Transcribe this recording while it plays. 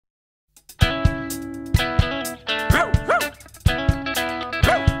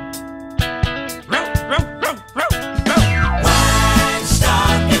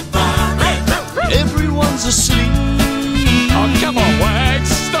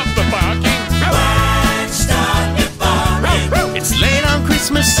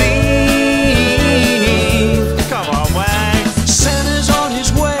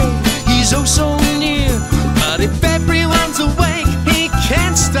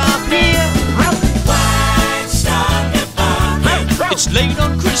stop here. Wags, stop your barking. It's late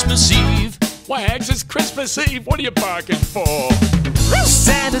on Christmas Eve. Wags, it's Christmas Eve. What are you barking for?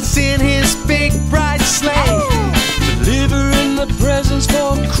 Santa's in his big bright sleigh, Delivering the presents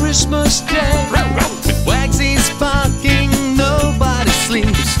for Christmas Day. with Wags he's barking, nobody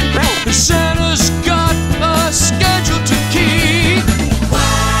sleeps. And Santa's got a schedule to keep.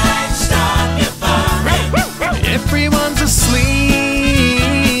 Wags, stop your barking. Everyone's asleep.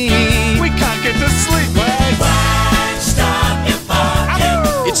 We can't get to sleep, Wags. Wags, stop your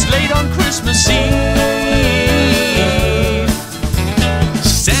barking. It's late on Christmas Eve.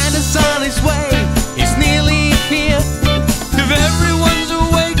 Santa's on his way, he's nearly here. If everyone's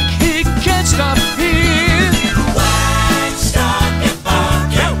awake, he can't stop here. Wags, stop your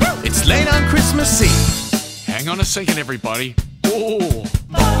barking. It's late on Christmas Eve. Hang on a second, everybody. Oh,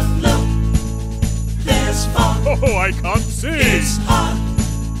 But look, there's fog. oh, I can't see. It's hard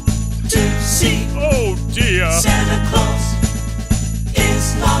to see. Oh, dear. Santa Claus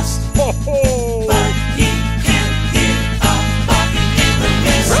is lost, Oh, oh. but he can hear a barking in the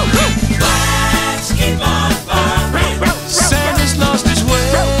mist. Wags, keep on barking. Santa's lost his way.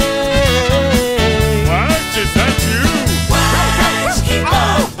 Wags, is that you? Wags, keep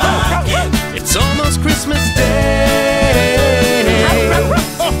on barking. It's almost Christmas Day.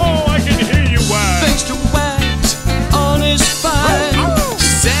 Oh, I can hear you, Wags. Thanks to Wags on his fine.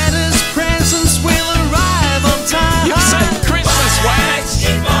 Santa's presents will arrive on time. You said Christmas, Wags.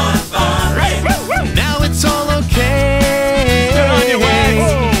 Keep on barking. Now it's all okay. Get on your Wags.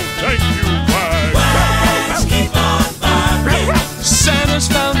 Oh, thank you, Wags. Wags, keep on barking. Santa's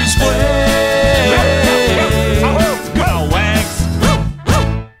found his way. Well, Wags.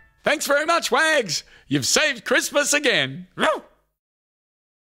 Thanks very much, Wags. You've saved Christmas again.